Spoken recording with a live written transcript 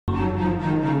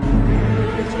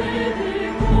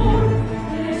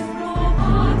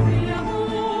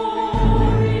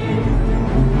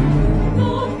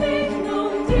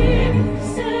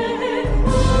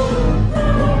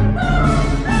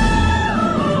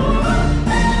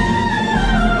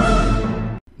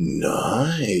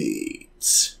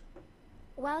Right.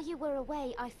 While you were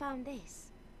away, I found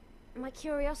this. My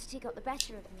curiosity got the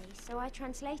better of me, so I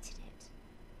translated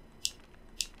it.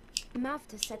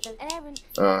 Mavda said that Aaron...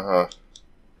 Uh-huh.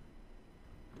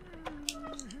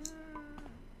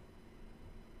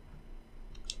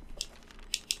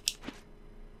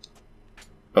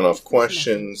 Enough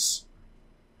questions.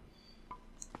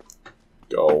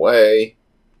 Go away.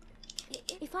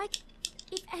 If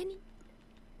any...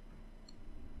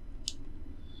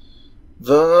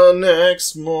 The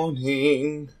next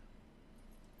morning.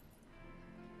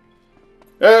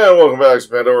 And welcome back to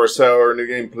Pandora Tower, New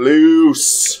Game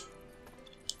Plus.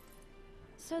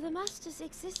 So the Masters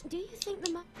exist. Do you think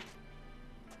the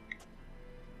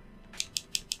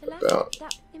About...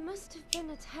 that it must have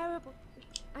been a terrible...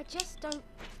 I just don't...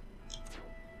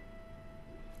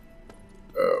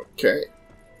 Okay.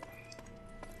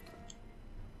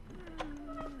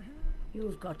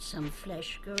 You've got some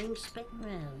flesh going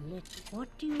well, what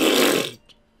do you want?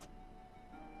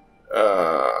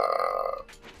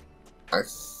 I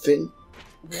think...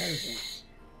 Well then.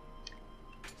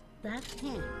 That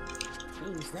hand.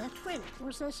 Things that way.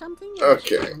 Was there something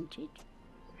else you wanted?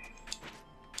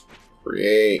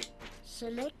 Create.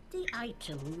 Select the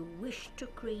item you wish to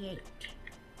create.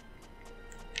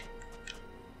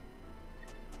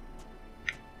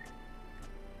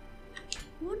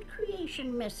 What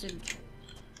creation method?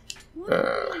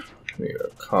 Need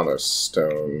Arcana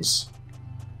stones.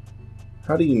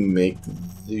 How do you make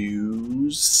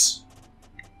those?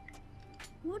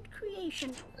 What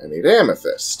creation? I need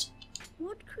amethyst.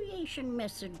 What creation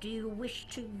method do you wish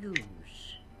to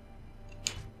use?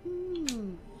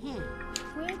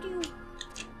 Where do you...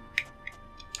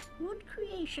 What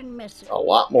creation method? A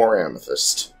lot more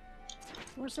amethyst.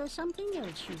 Was there something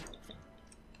else you...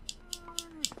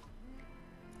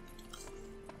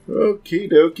 Okie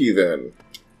dokie then.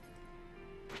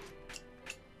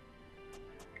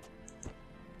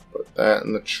 Put that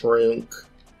in the trunk.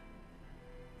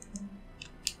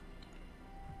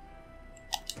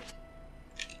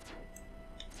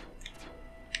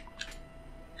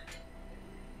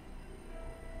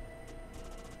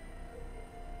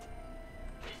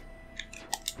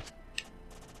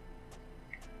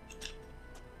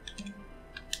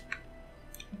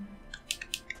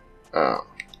 Oh.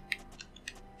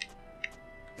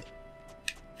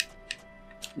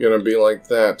 Gonna be like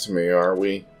that to me, are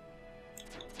we?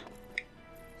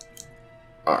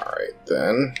 Alright,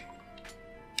 then.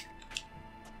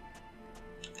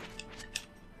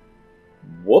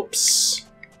 Whoops.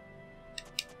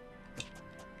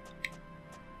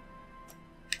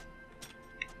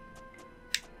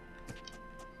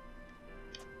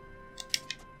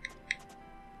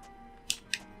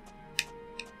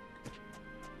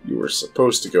 You were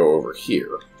supposed to go over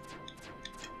here.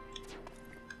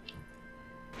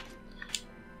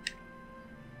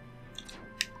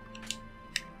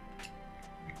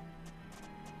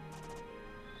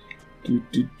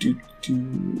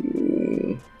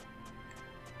 Do.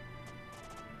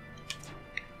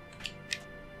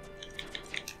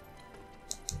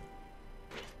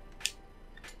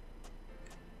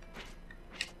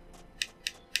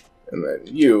 And then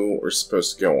you were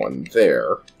supposed to go on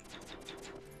there.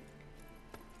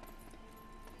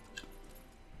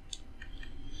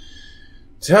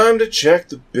 Time to check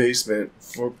the basement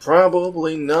for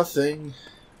probably nothing.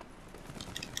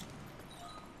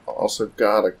 Also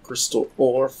got a crystal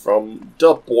ore from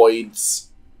Duboids.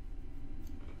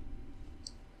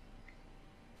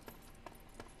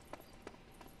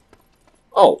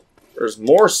 Oh, there's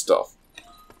more stuff.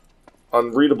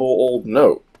 Unreadable old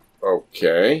note.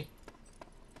 Okay.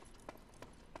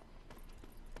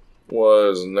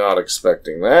 Was not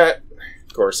expecting that.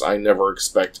 Of course, I never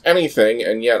expect anything,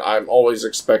 and yet I'm always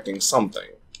expecting something.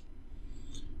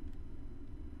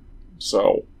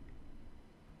 So...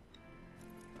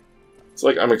 it's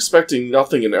like I'm expecting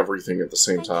nothing and everything at the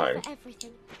same time.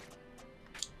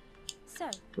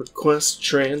 So, request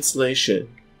translation.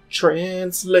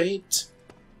 Translate.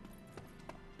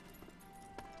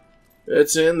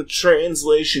 It's in the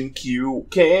translation queue.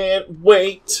 Can't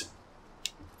wait.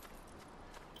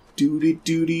 Doody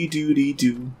doody doody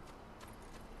doo.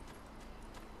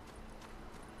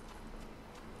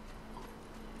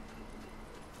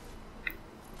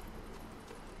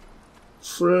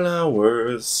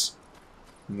 Flowers.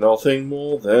 Nothing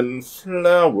more than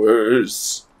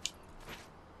flowers.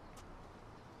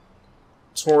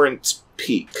 Torrent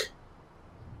Peak.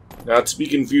 Not to be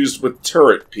confused with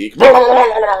Turret Peak.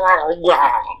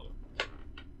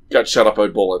 Got shot up by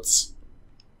bullets.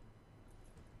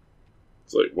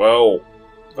 It's like, well,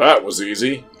 that was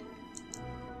easy.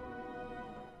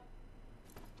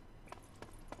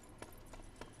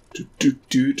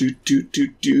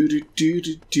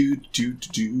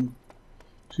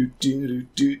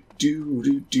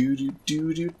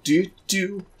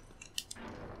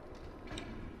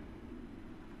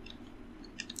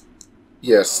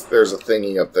 Yes, there's a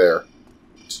thingy up there.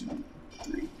 2,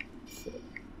 3, 4.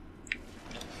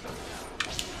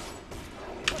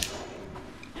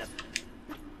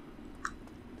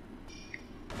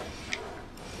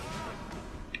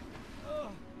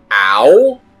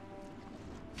 Ow!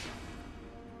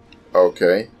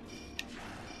 Okay.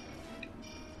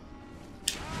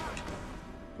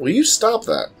 Will you stop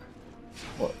that?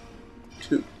 1,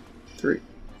 2, 3,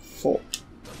 4.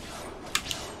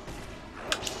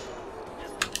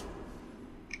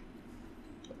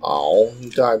 Oh, he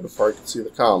died before I could see the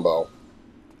combo.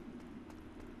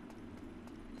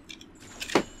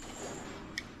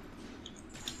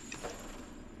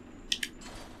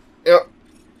 Yep.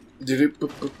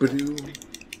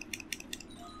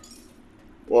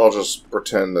 Well, I'll just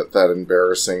pretend that that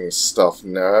embarrassing stuff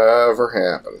never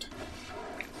happened.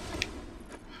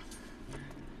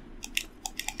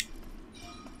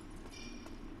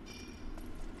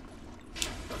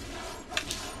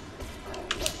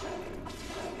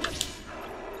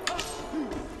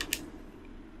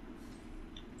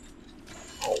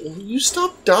 Oh, you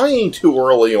stop dying too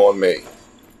early on me.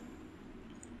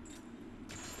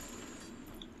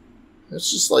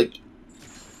 It's just like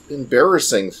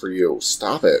embarrassing for you.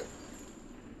 Stop it.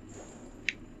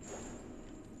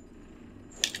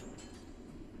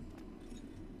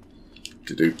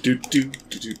 Do do do do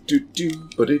do do do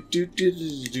but it do do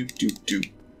do do do.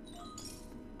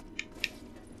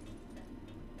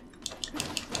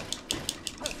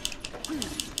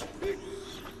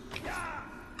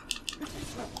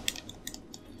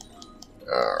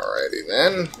 Alrighty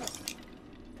then.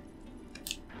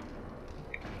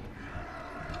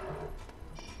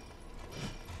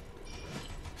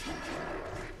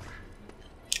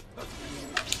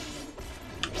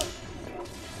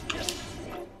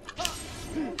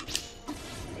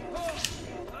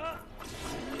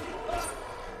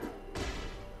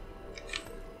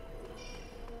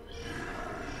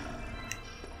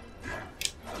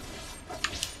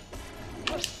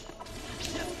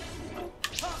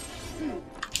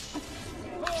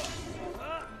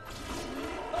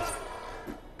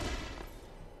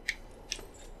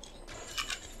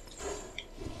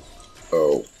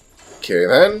 Okay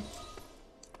then.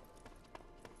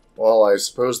 Well, I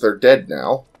suppose they're dead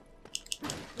now.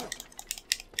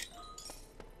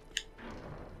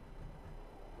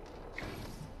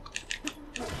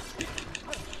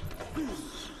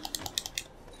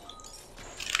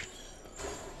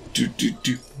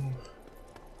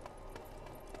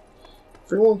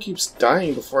 Everyone keeps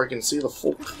dying before I can see the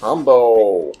full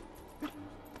combo.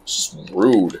 It's just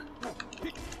rude.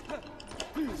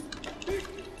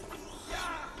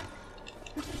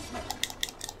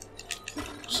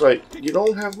 It's like, you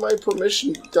don't have my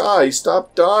permission to die.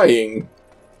 Stop dying.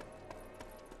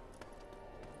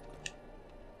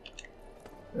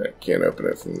 I can't open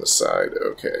it from the side.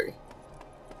 Okay.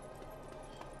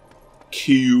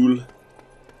 Cool.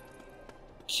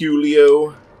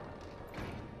 Coolio.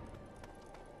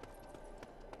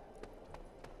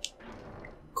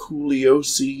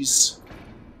 Coolioses.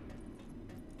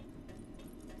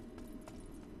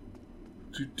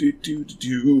 Do do do do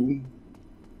do.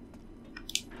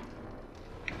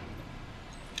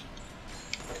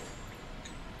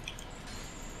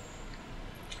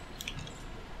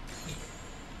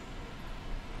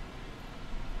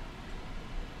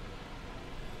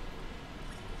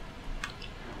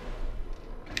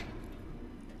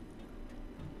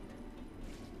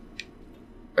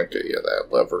 Okay, yeah,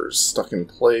 that lever is stuck in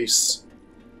place.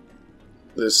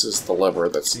 This is the lever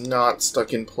that's not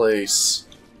stuck in place.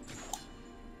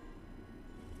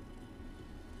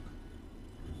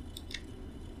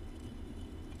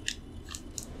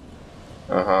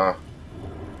 Uh-huh.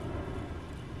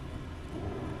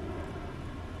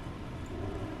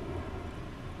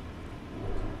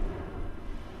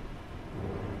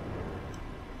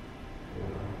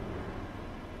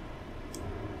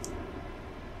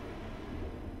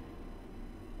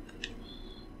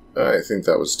 I think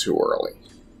that was too early.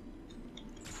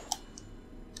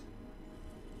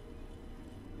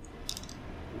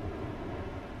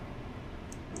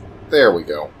 There we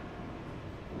go.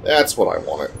 That's what I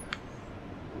wanted.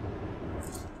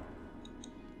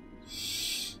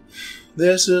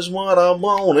 This is what I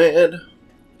wanted.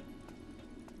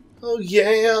 Oh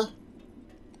yeah.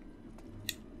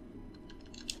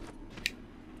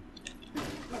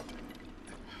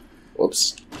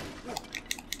 Whoops.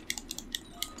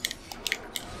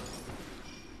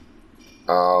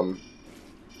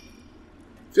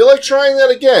 Feel like trying that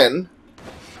again?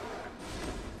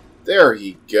 There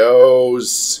he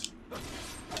goes.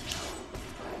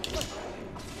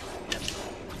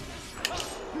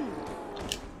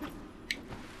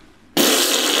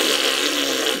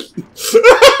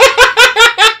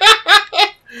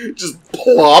 Just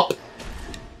plop.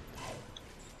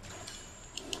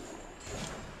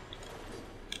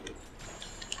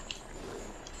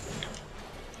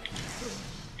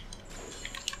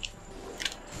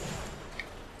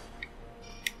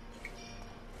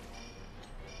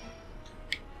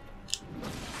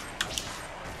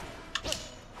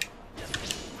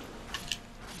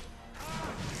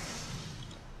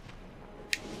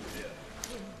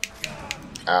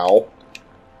 Ow.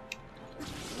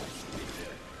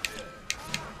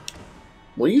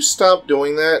 Will you stop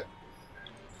doing that?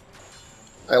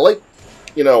 I like,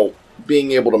 you know,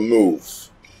 being able to move.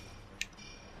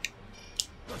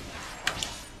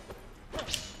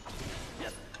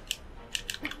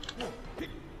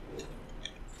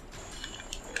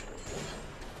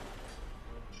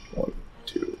 One,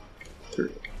 two, three,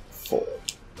 four.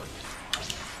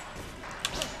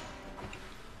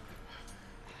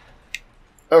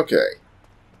 Okay.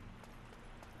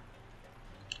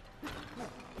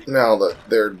 Now that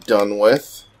they're done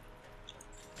with,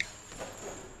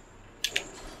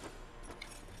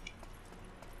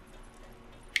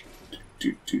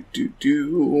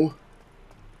 do.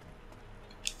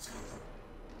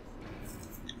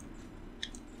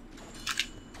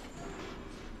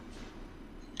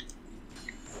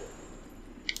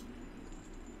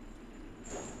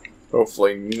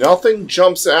 Hopefully nothing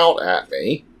jumps out at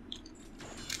me.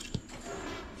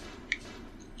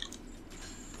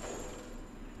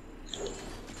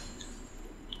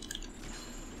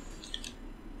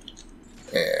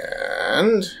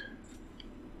 And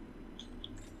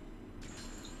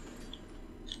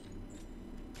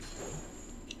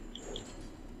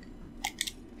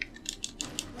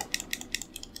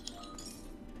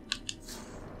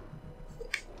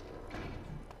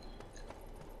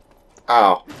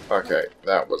oh, okay,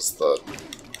 that was the...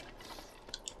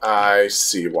 I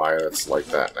see why it's like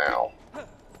that now.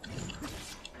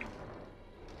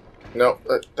 No,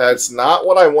 that's not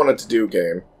what I wanted to do,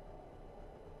 game.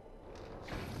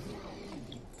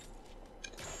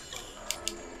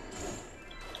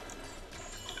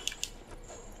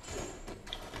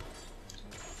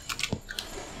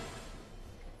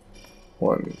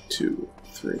 One, two,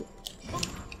 three.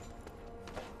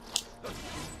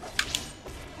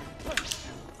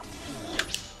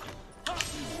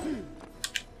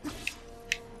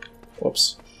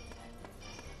 Whoops.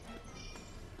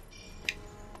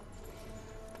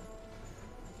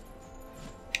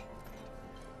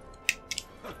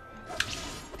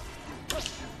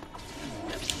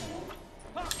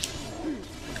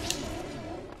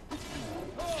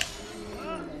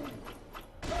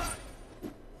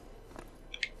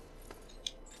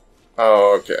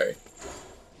 Oh, okay.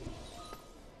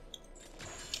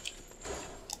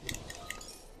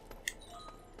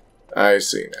 I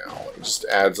see now. It just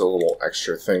adds a little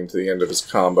extra thing to the end of his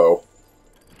combo.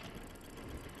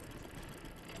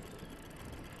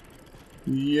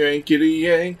 Yankity,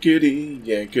 yankity,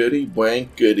 yankity,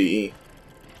 wankity.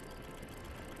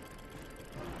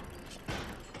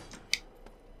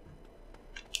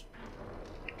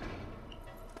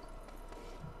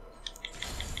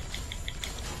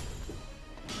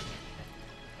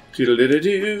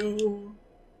 Doodle-doo-doo-doo.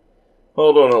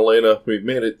 Hold on, Elena. We've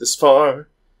made it this far.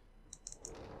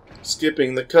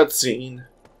 Skipping the cutscene.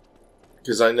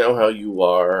 Because I know how you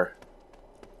are.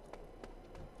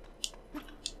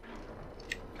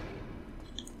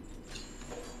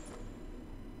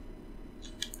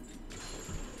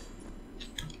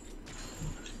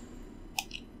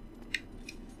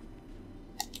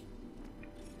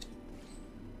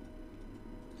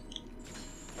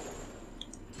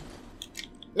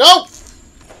 Nope!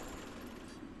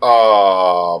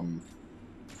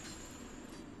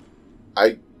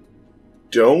 I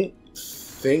don't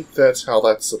think that's how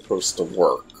that's supposed to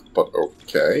work, but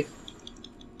okay.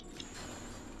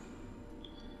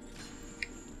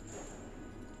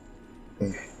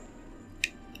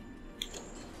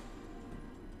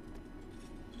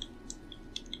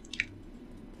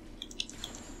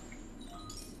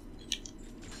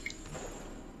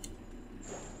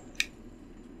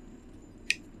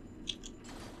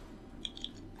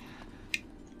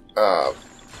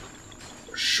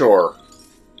 Sure.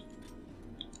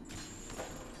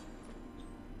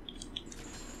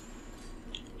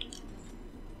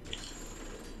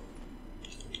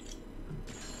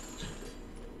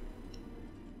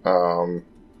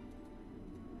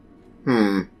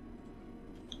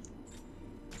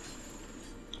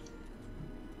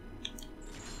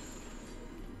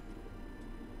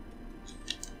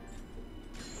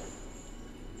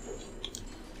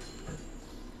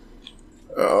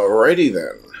 Alrighty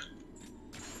then.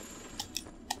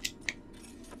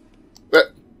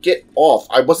 Get off.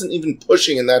 I wasn't even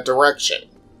pushing in that direction.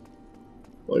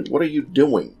 Like, what are you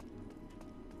doing?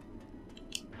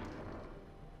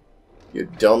 You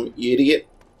dumb idiot.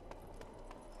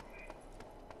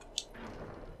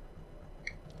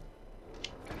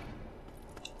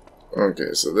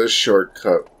 Okay, so this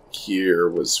shortcut here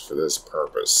was for this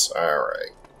purpose.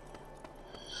 Alright.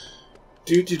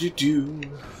 Do.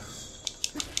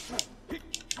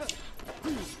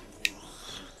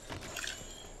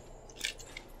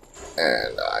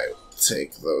 And I will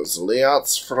take those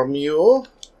layouts from you.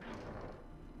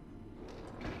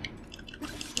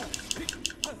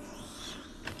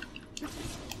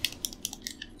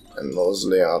 And those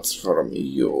layouts from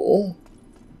you.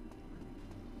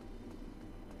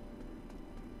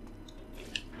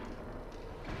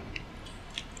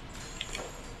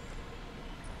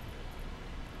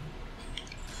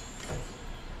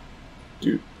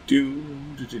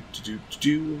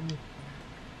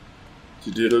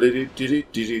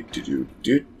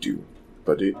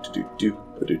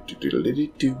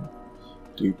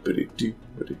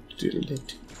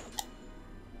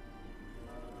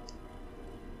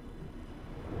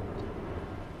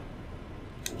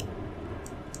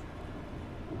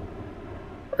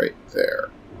 Right there.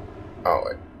 Oh,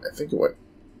 I think it went...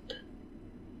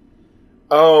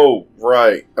 Oh,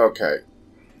 right. Okay.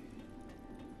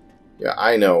 Yeah,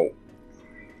 I know.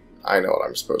 I know what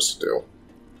I'm supposed to do.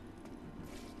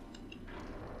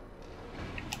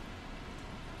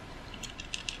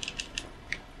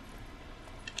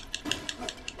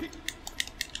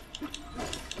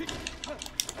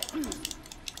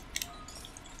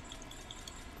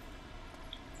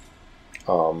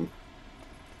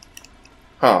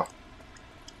 Huh.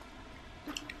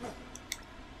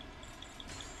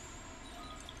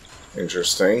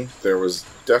 Interesting. There was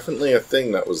definitely a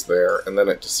thing that was there, and then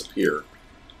it disappeared.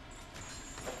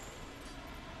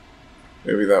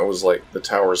 Maybe that was like the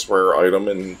tower's rare item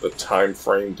and the time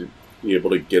frame to be able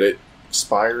to get it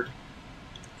expired?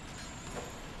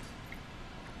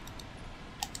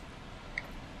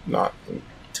 Not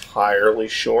entirely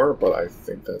sure, but I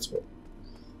think that's what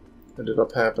ended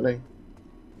up happening.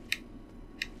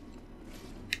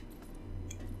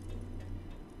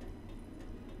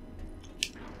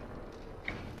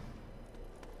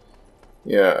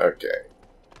 Yeah, okay.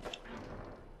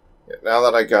 Yeah, now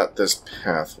that I got this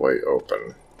pathway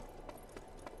open.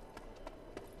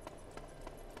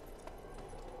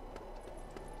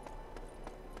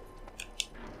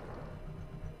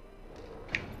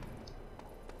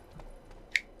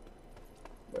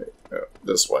 Wait, no,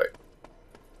 this way.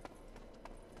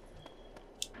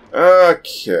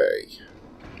 Okay.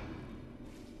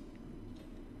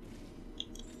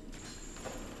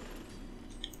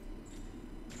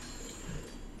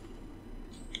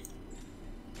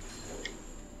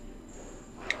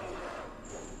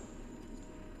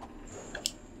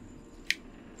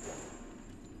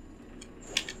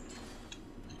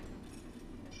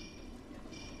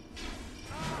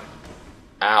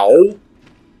 Ow.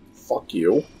 Fuck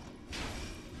you.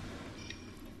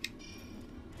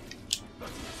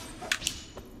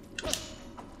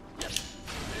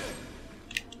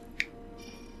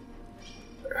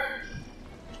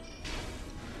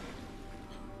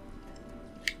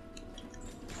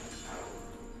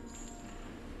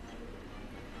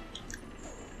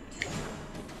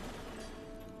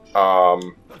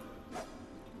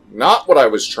 Not what I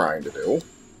was trying to do.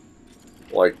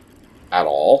 Like, at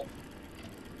all.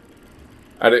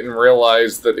 I didn't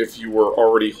realize that if you were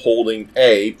already holding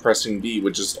A, pressing B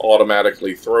would just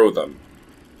automatically throw them.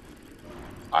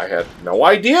 I had no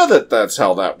idea that that's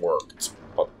how that worked.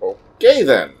 But okay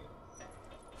then.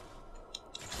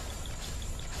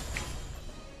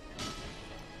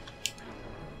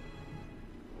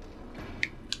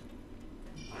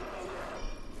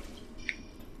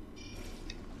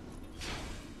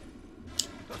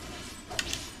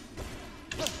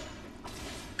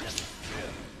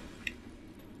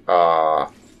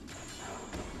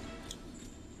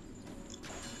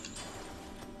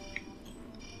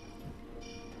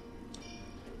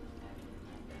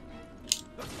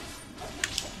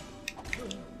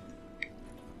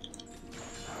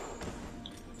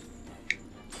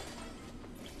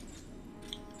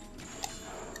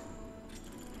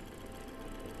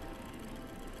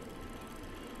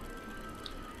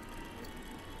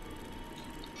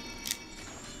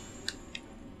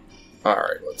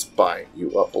 Alright, let's bind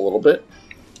you up a little bit.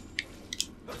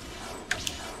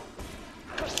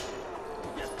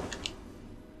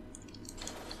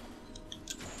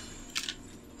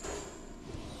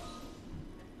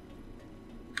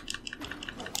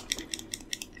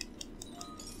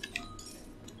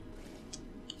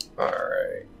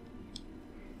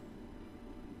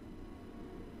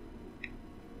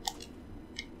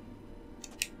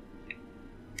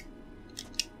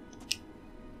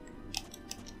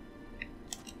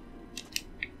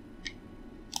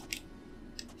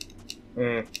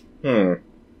 Hmm. Hmm.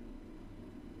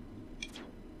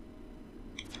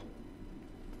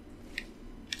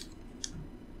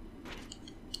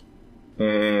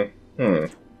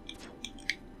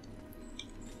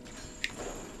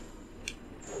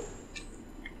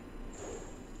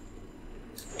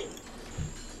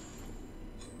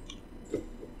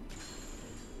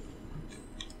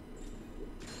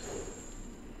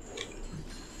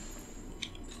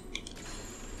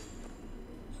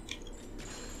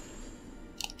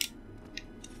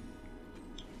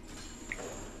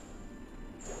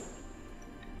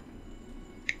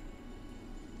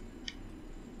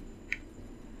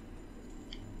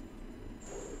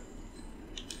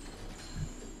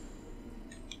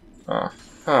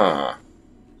 Huh.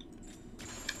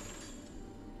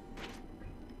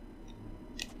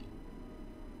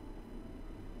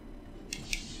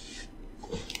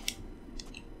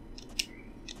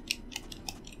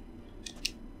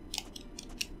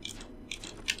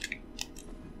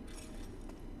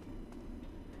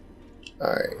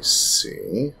 I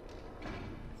see.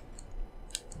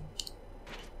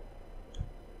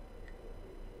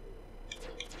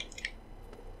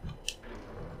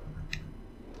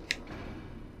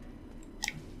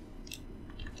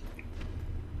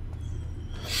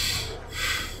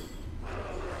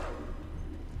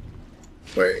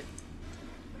 Wait.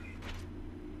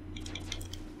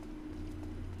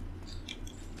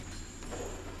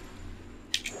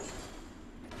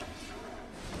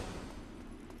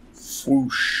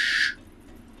 Whoosh.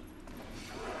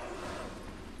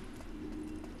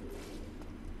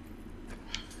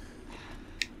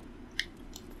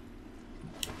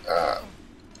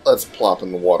 Let's plop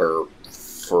in the water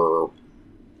for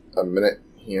a minute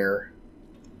here.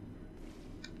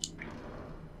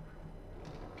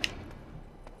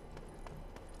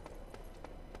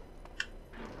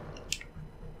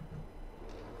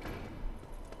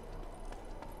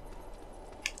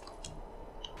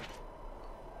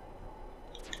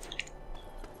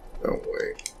 Oh,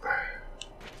 wait.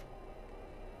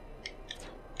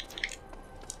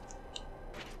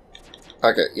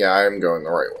 Okay, yeah, I am going the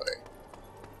right way.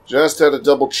 Just had to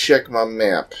double check my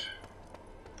map.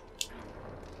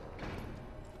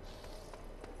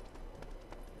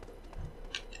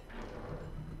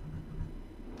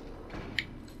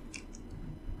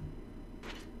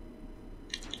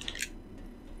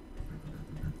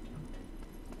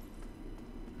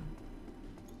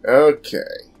 Okay.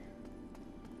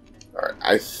 Alright,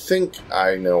 I think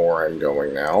I know where I'm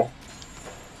going now.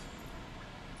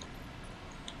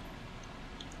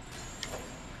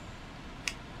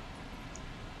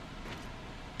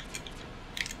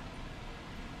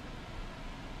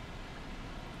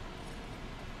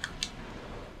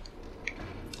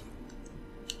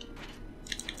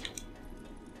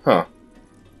 Huh.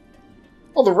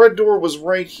 Oh, the red door was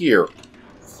right here.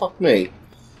 Fuck me.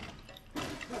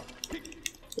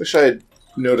 Wish I had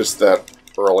noticed that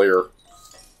earlier.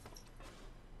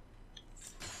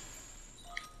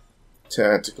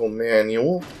 Tactical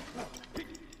manual.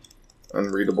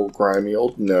 Unreadable, grimy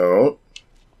old note.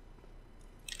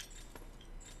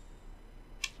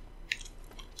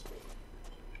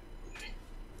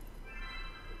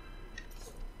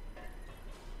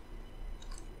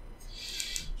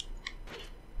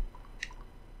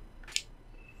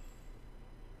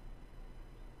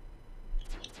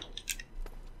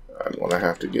 I'm gonna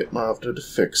have to get Mavda to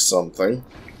fix something.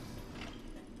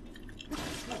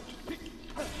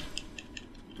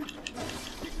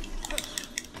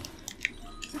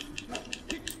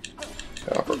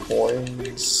 Copper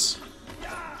coins.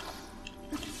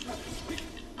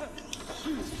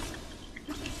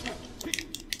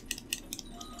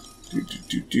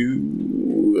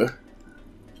 Do.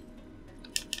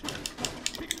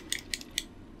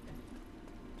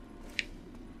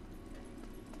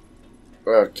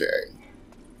 Okay.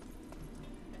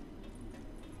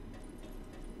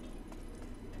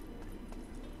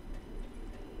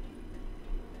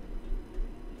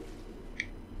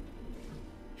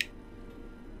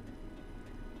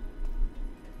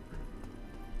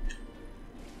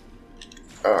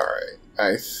 Alright.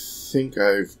 I think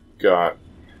I've got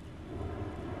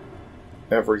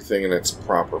everything in its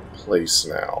proper place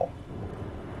now.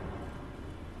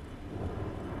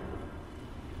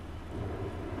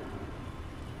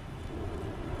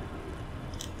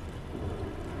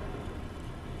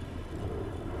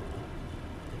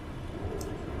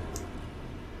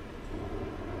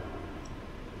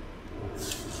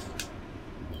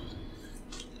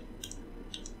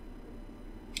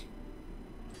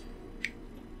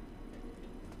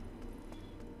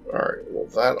 Alright, will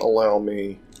that allow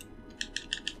me...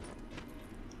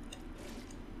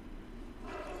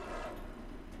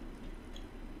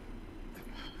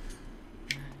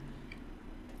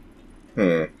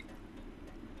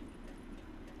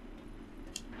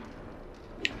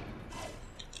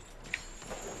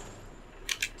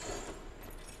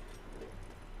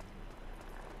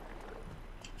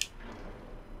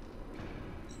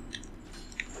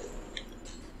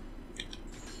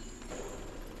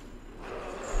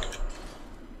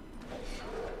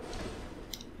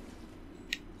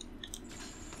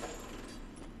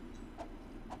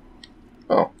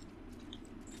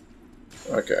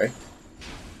 Okay.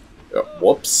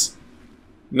 Whoops.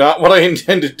 Not what I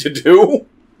intended to do!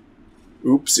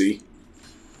 Oopsie.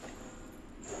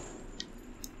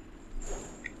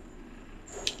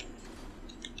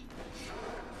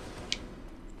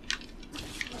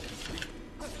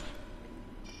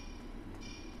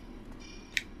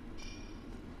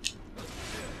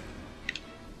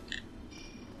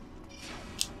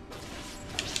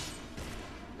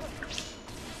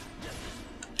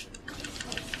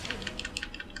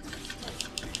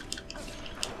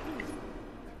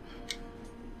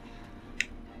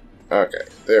 Okay,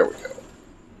 there we go.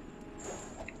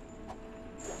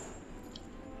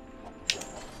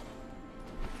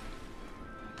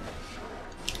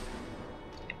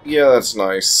 Yeah, that's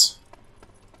nice.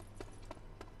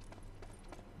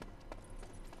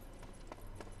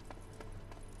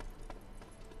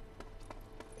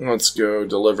 Let's go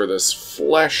deliver this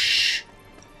flesh,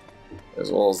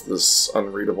 as well as this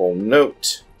unreadable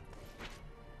note.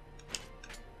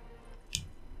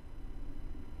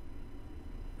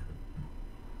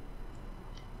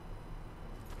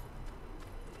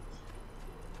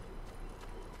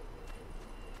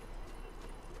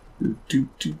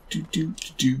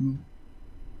 Do.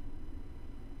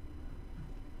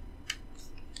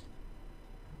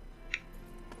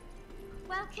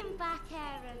 Welcome back,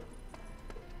 Aaron.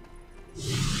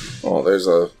 Oh, there's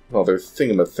another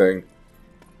thingamathing.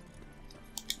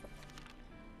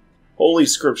 Holy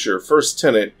Scripture, first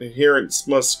tenet, adherents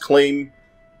must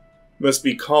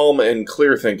be calm and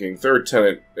clear-thinking. Third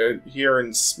tenet,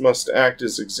 adherents must act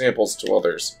as examples to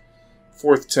others.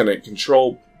 Fourth tenet,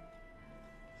 control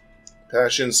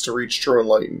passions to reach true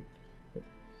enlightenment.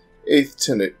 Eighth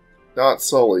tenet, not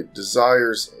sullied,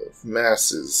 desires of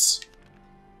masses.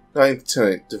 Ninth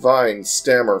tenet, divine,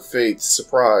 stammer, faith,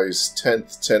 surprise.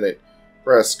 10th tenet,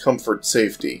 rest, comfort,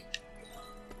 safety.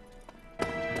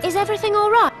 Is everything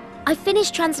alright? I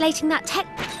finished translating that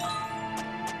text.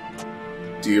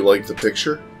 Do you like the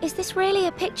picture? Is this really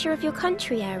a picture of your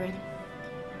country, Aaron?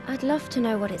 I'd love to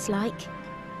know what it's like.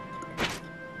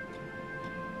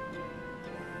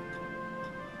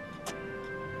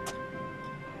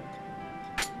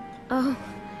 Oh,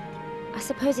 I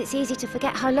suppose it's easy to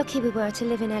forget how lucky we were to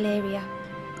live in Illyria.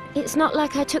 It's not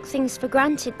like I took things for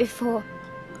granted before,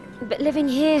 but living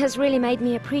here has really made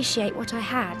me appreciate what I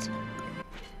had.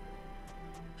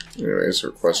 Anyways,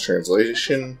 request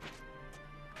translation.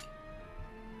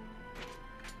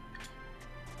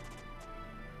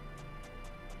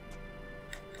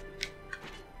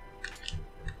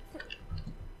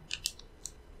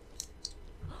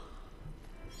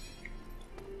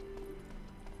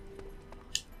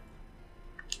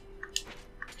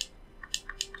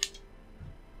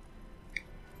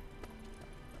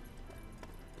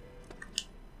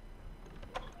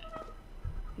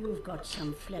 You've got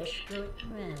some flesh good.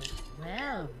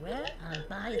 Well, I'll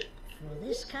buy it. For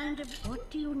this kind of... What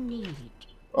do you need?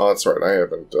 Oh, that's right, I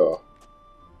haven't,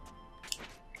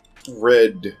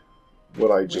 read what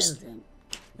I just Well,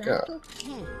 then, got.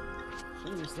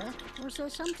 Things that... Was there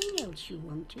something else you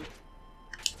wanted?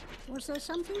 Was there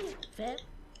something fair?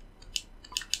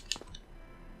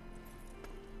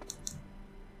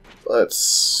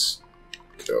 Let's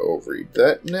go read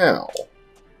that now.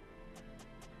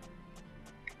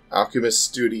 Alchemist's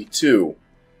Duty 2.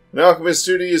 An alchemist's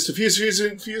duty is to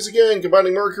fuse again,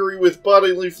 combining mercury with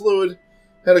bodily fluid.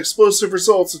 Had explosive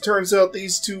results. It turns out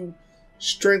these two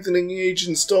strengthening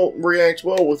agents don't react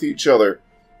well with each other.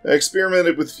 I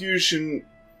experimented with fusion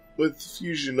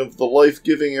of the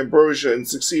life-giving ambrosia and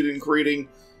succeeded in creating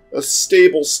a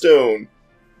stable stone.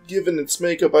 Given its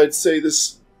makeup, I'd say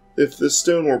this: if the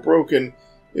stone were broken,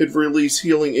 it'd release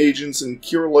healing agents and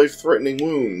cure life-threatening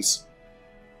wounds.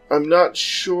 I'm not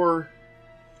sure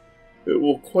it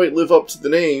will quite live up to the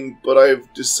name, but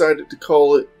I've decided to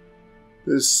call it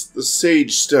the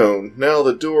Sage Stone. Now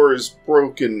the door is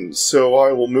broken, so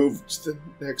I will move to the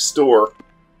next door.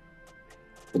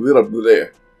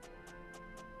 There.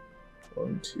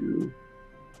 1, 2.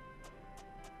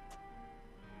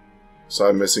 So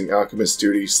I'm missing Alchemist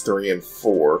Duties 3 and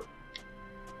 4.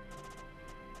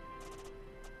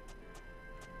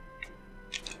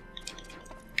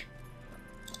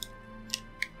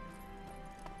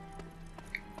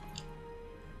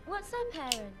 What's up,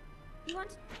 Aaron? You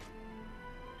want...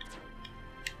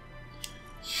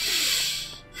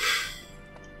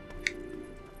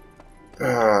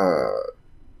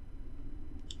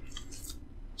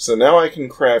 So now I can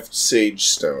craft sage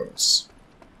stones.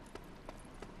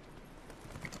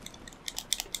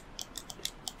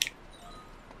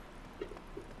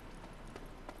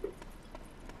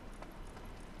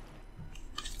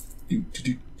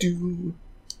 Do.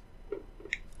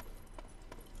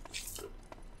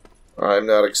 I'm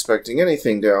not expecting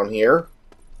anything down here.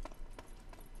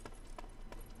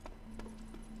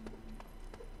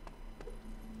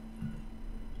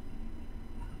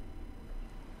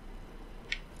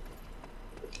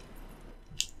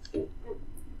 I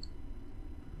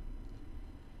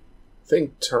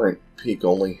think Turret Peak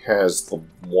only has the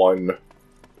one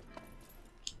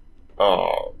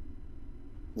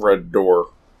red door.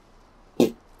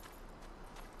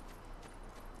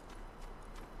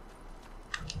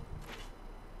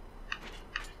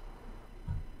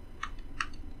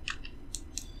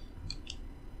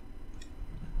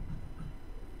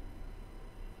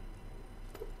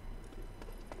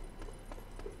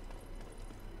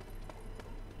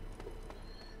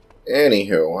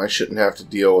 Anywho, I shouldn't have to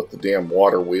deal with the damn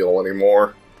water wheel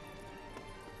anymore.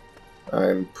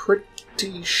 I'm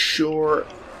pretty sure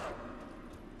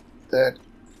that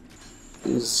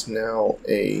is now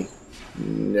a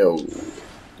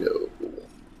no-go.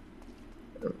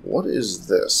 And what is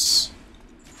this?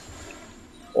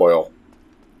 Oil.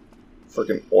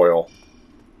 Freaking oil.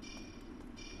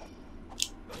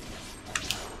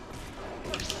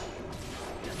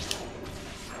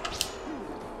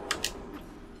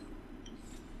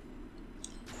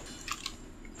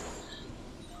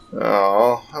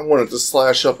 Oh, I wanted to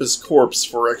slash up his corpse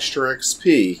for extra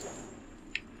XP.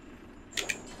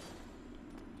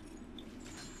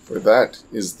 For that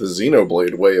is the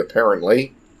Xenoblade way,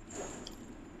 apparently.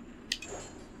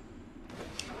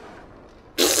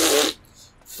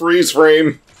 Freeze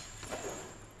frame!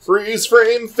 Freeze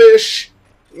frame fish!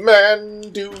 Man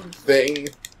dude thing!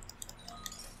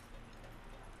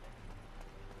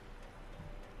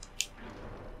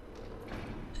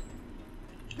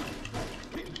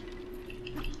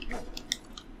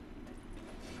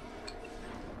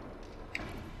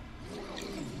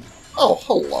 Oh,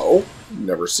 hello.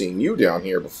 Never seen you down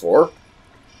here before.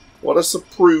 What a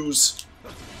surprise.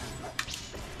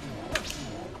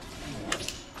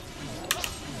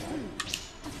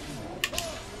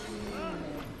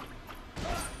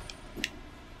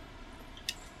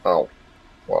 Oh,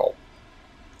 well.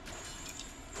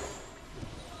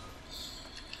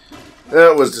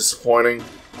 That was disappointing.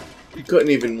 He couldn't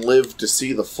even live to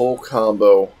see the full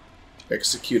combo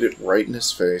executed right in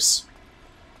his face.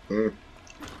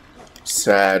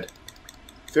 Sad.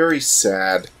 Very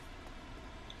sad.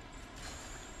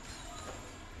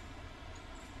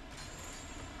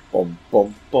 Bum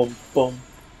bum bum bum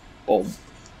bum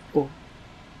bum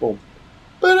bum.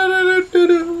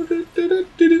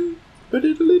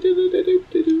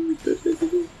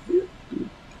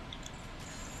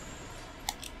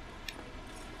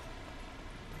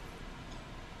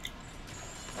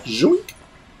 Zoink.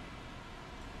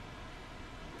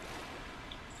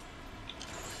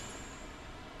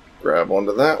 Grab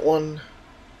onto that one.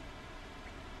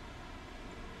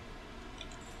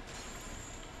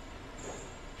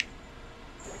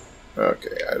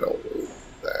 Okay, I don't need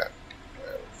that.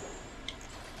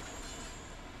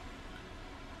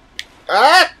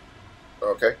 Ah!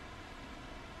 Okay.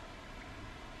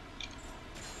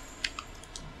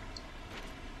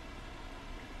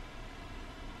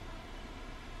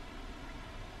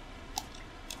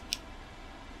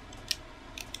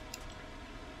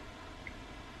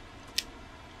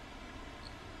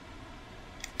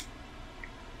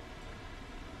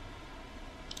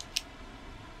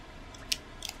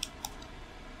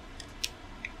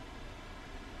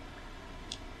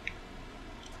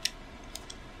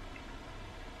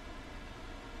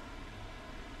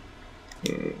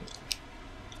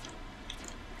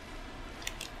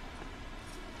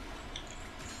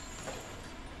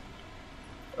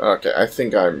 Okay, I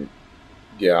think I'm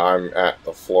at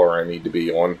the floor I need to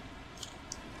be on.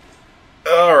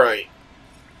 Alright.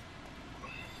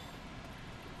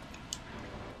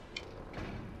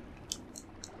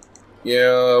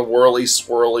 Yeah, whirly,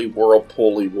 swirly,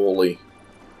 whirlpooly, woolly.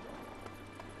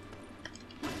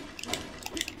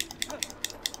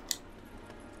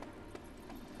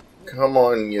 Come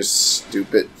on, you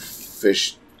stupid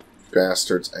fish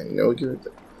bastards. I know you're...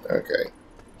 Okay.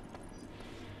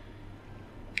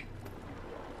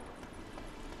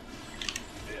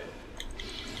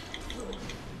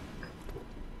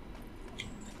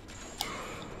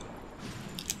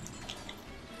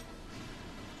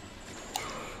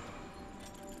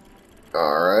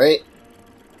 Alright.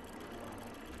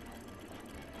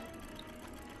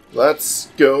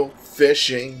 Let's go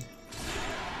fishing.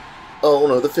 Oh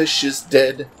no, the fish is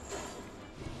dead.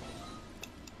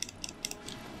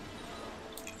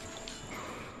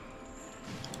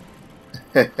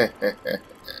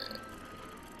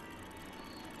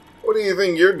 What do you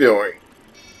think you're doing?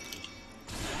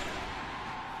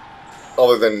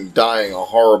 Other than dying a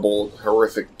horrible,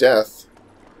 horrific death.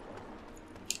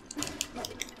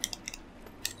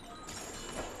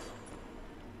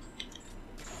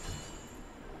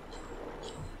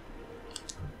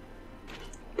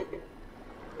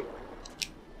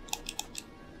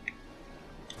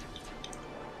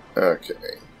 Okay,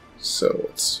 so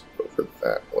let's over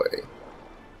that way.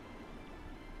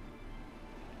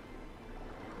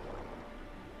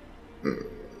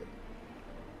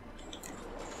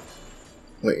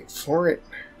 Wait for it.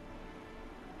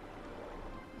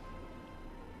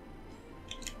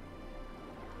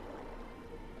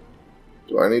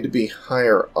 Do I need to be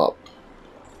higher up?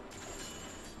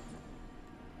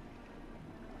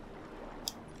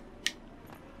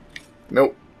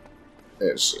 Nope.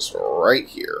 It's just right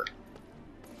here.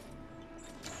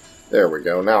 There we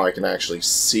go. Now I can actually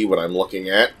see what I'm looking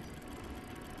at.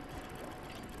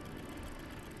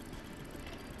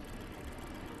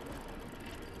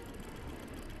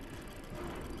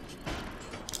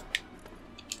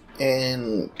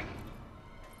 And...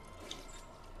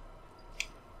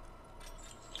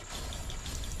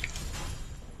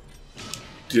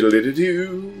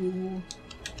 doodle-doo-doo-doo.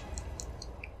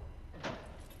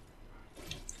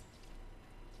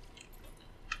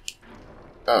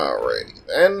 Alrighty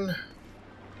then.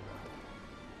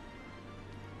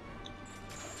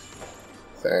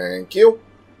 Thank you.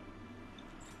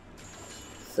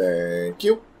 Thank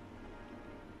you.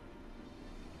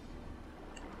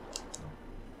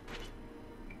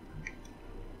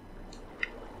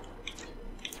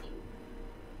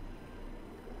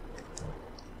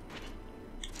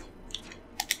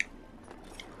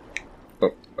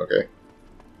 Oh, okay.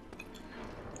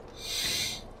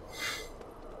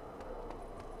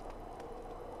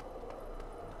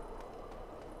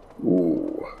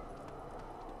 Ooh.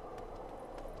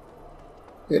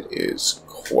 It is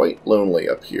quite lonely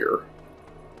up here.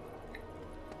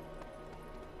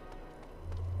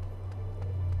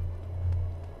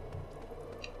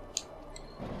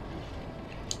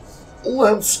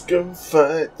 Let's go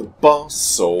fight the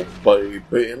boss, oh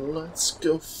baby. Let's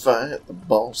go fight the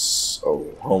boss,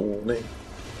 oh honey.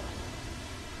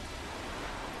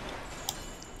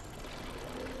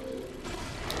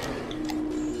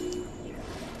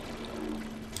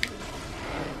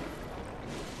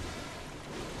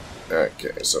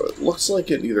 Okay, so it looks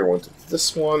like it either went to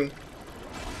this one,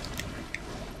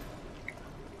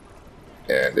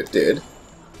 and it did.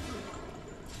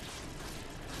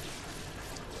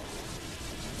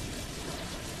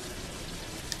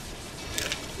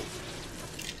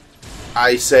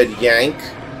 I said yank.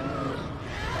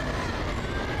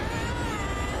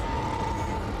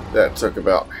 That took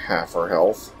about half her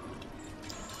health.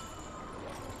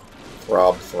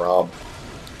 Throb, throb.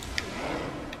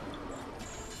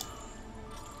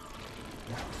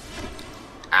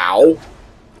 Ow.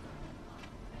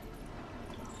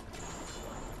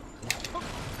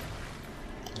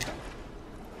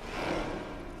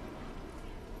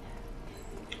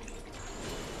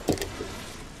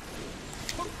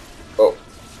 Oh.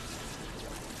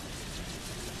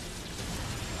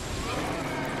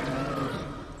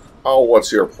 Oh,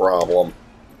 what's your problem?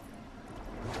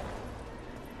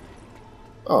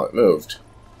 Oh, it moved.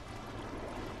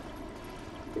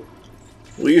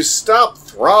 Will you stop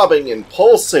throbbing and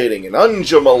pulsating and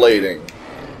undulating?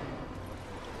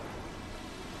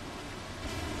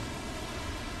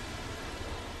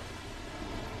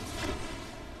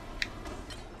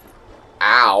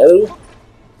 Ow.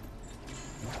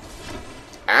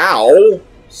 Ow.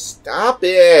 Stop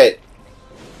it.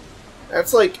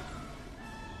 That's like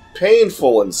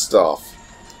painful and stuff.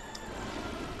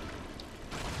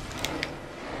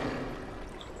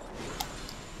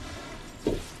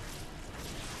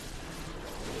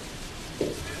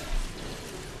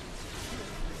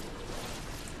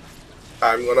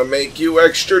 I'm gonna make you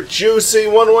extra juicy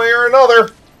one way or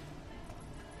another.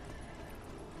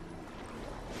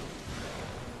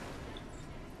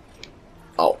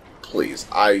 Oh, please.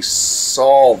 I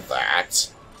saw that.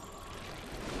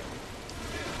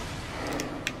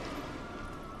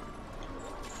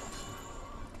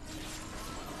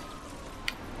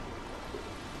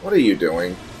 What are you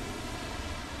doing?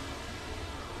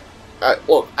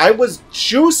 Look, I was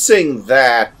juicing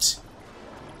that.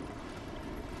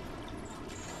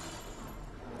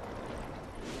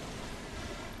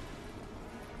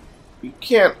 You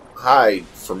can't hide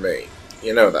from me.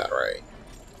 You know that, right?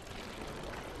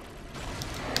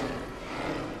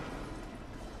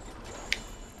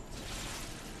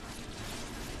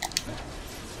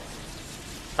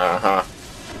 Uh-huh.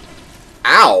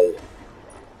 Ow!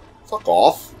 Fuck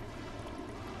off.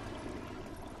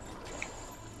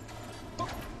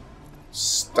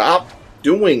 Stop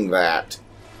doing that.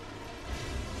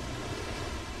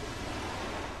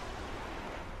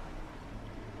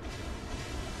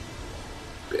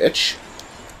 Bitch.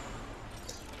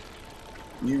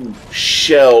 You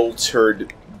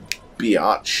sheltered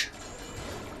biatch.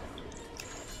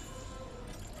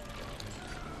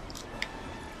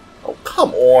 Oh,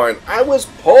 come on. I was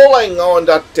pulling on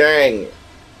that thing.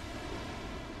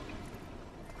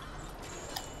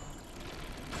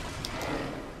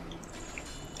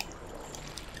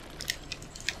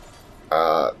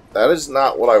 That is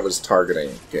not what I was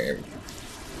targeting, game.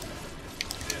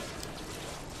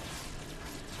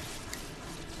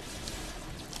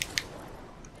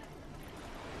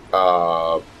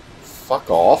 Fuck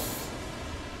off.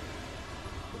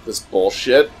 With this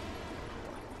bullshit.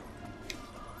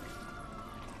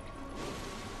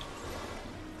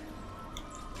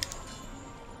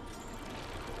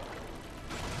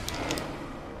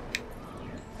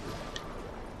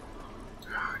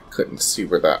 I couldn't see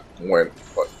where that went,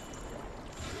 but...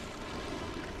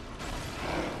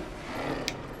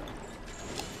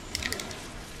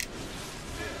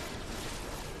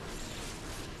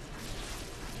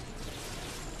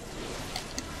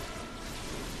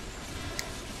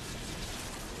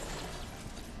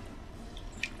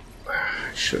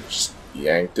 I should have just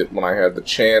yanked it when I had the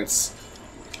chance.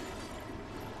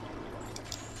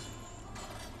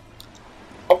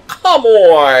 Oh, come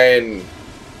on!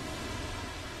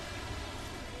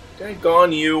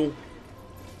 Daggone you.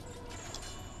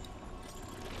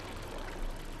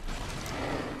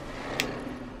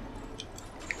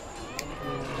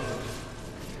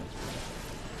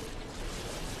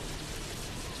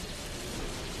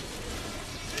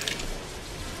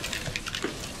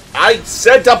 I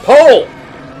said to pull!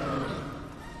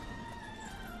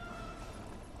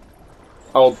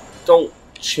 Oh, don't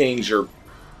change your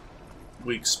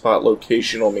weak spot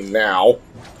location on me now.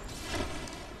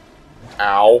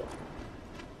 Ow.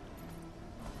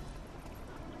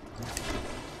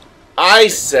 I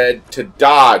said to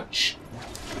dodge.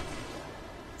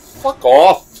 Fuck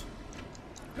off.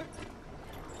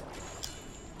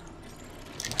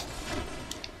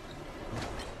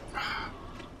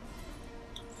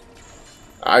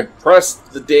 I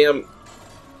pressed the damn...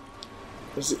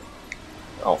 Was it...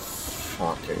 Oh,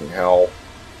 fucking hell.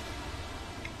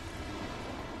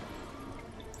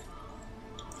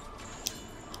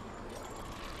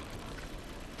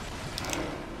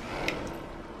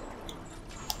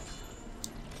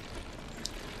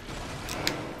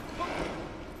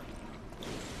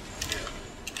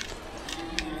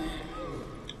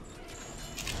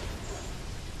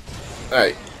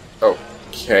 Hey,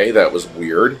 okay, that was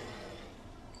weird.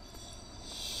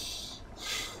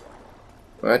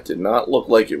 That did not look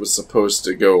like it was supposed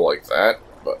to go like that,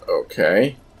 but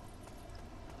okay.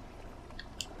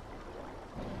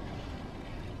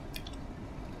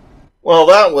 Well,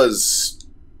 that was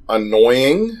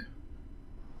annoying.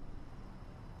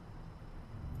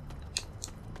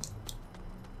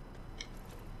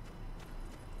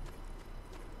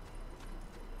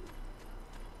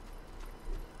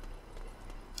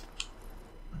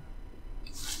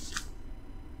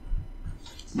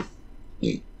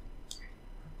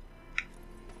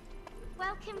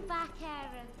 Welcome back,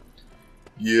 Aaron.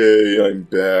 Yay, I'm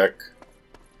back.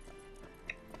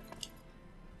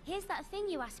 Here's that thing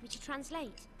you asked me to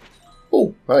translate.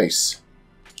 Oh, nice.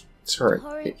 Turn.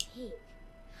 Torrent Peak.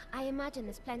 I imagine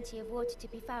there's plenty of water to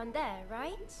be found there,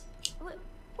 right?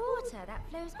 Water that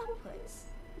flows upwards.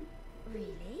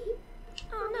 Really?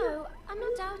 Oh no, I'm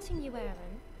not doubting you,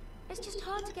 Aaron. It's just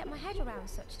hard to get my head around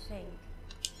such a thing.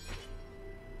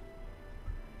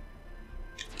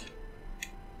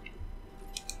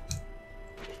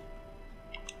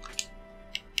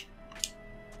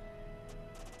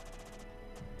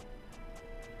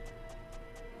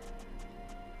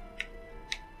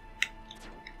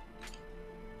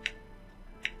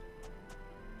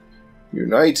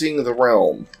 Uniting the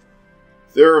realm.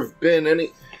 There have been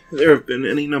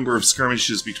any number of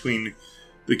skirmishes between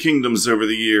the kingdoms over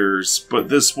the years, but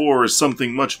this war is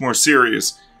something much more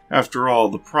serious. After all,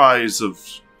 the prize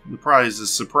is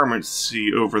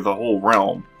supremacy over the whole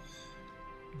realm.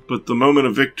 But the moment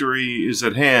of victory is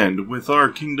at hand, with our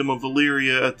kingdom of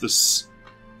Illyria at the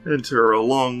center,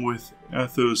 along with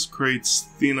Athos, Krates,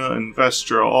 Thena, and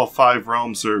Vestra. All 5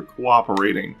 realms are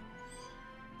cooperating.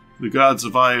 The gods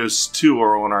of Ios, too,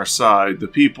 are on our side. The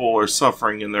people are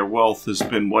suffering and their wealth has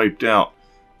been wiped out.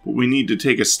 But we need to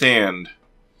take a stand.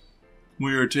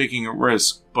 We are taking a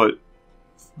risk, but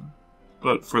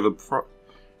for the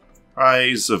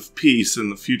prize of peace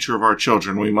and the future of our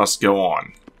children, we must go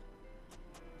on.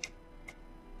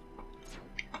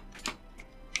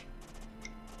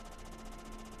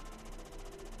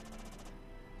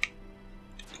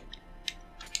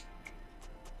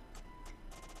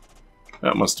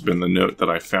 That must have been the note that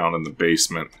I found in the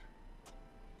basement.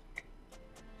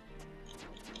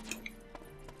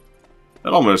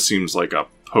 That almost seems like a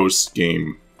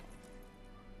post-game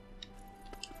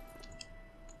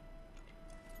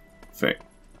thing.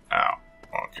 Ow.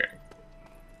 Okay.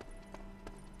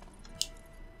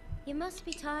 You must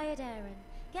be tired, Aaron.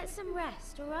 Get some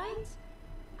rest, alright?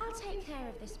 I'll take care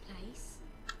of this place.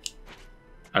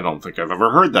 I don't think I've ever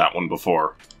heard that one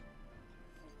before.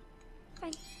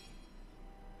 Thank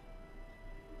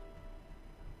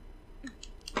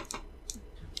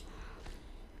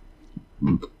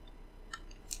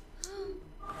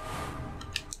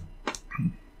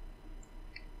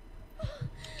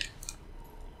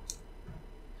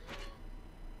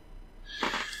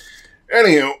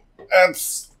Anywho,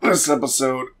 that's this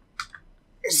episode.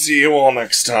 See you all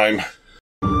next time.